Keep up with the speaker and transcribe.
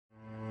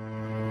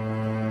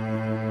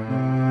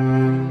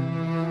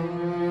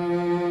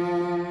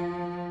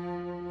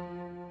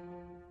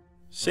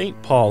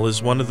St. Paul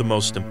is one of the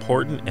most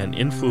important and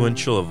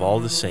influential of all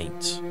the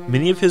saints.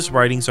 Many of his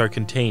writings are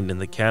contained in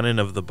the Canon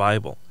of the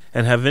Bible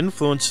and have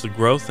influenced the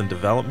growth and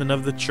development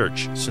of the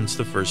Church since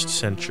the 1st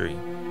century.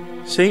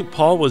 St.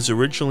 Paul was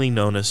originally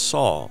known as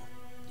Saul.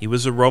 He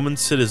was a Roman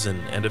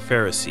citizen and a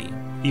Pharisee.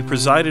 He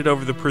presided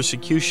over the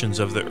persecutions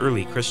of the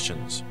early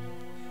Christians.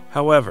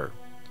 However,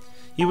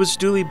 he was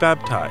duly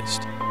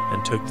baptized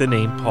and took the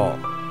name Paul.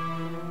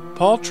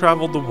 Paul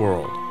traveled the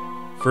world,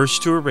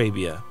 first to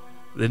Arabia,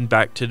 then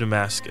back to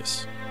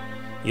Damascus.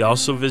 He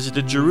also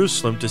visited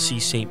Jerusalem to see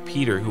St.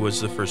 Peter, who was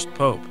the first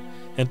pope,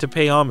 and to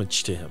pay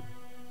homage to him.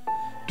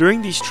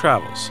 During these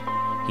travels,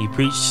 he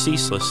preached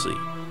ceaselessly,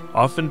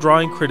 often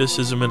drawing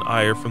criticism and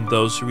ire from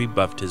those who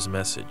rebuffed his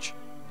message.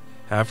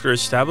 After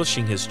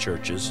establishing his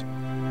churches,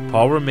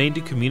 Paul remained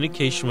in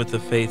communication with the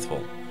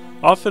faithful,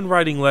 often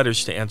writing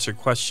letters to answer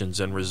questions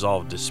and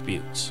resolve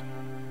disputes.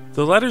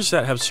 The letters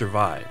that have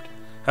survived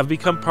have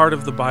become part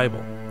of the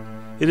Bible.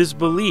 It is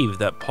believed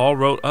that Paul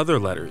wrote other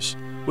letters,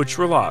 which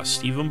were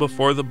lost even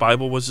before the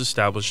Bible was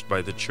established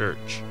by the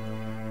Church.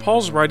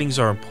 Paul's writings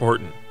are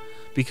important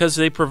because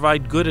they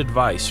provide good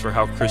advice for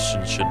how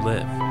Christians should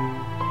live.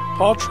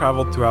 Paul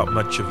traveled throughout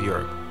much of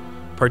Europe,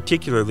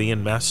 particularly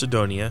in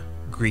Macedonia,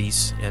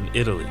 Greece, and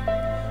Italy.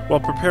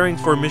 While preparing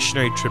for a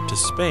missionary trip to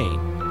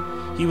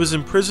Spain, he was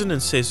imprisoned in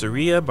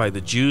Caesarea by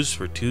the Jews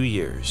for 2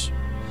 years.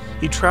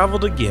 He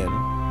traveled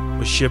again,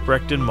 was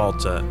shipwrecked in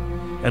Malta,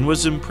 and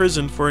was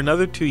imprisoned for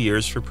another 2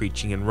 years for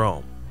preaching in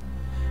Rome.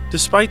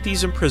 Despite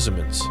these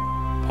imprisonments,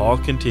 Paul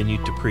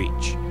continued to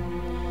preach.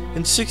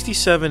 In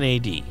 67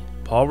 AD,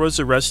 Paul was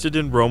arrested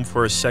in Rome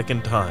for a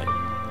second time,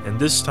 and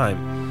this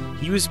time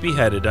he was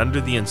beheaded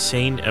under the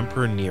insane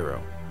Emperor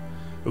Nero.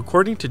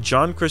 According to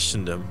John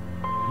Chrysostom,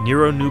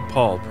 Nero knew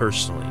Paul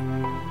personally.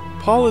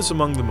 Paul is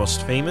among the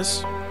most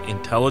famous,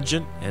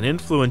 intelligent, and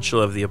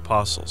influential of the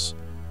apostles.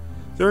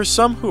 There are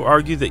some who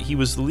argue that he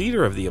was the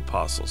leader of the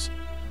apostles,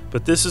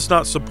 but this is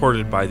not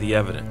supported by the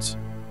evidence.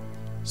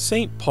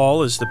 St.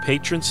 Paul is the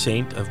patron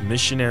saint of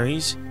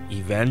missionaries,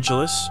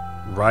 evangelists,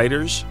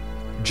 writers,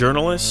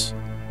 journalists,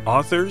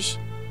 authors,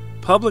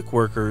 public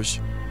workers,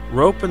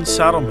 rope and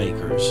saddle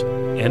makers,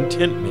 and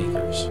tent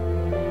makers.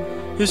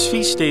 His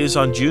feast day is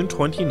on June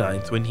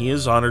 29th when he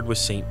is honored with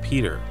St.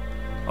 Peter,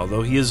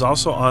 although he is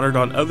also honored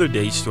on other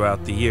days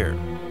throughout the year.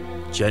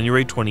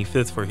 January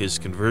 25th for his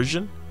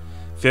conversion,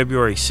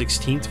 February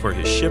 16th for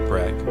his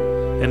shipwreck,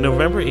 and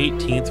November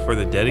 18th for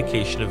the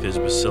dedication of his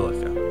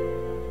basilica.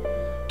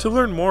 To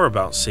learn more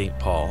about St.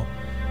 Paul,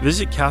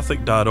 visit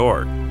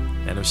Catholic.org,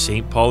 and if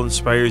St. Paul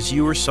inspires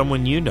you or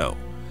someone you know,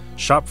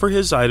 shop for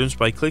his items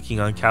by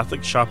clicking on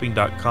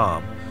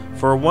CatholicShopping.com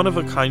for a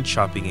one-of-a-kind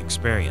shopping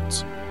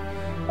experience.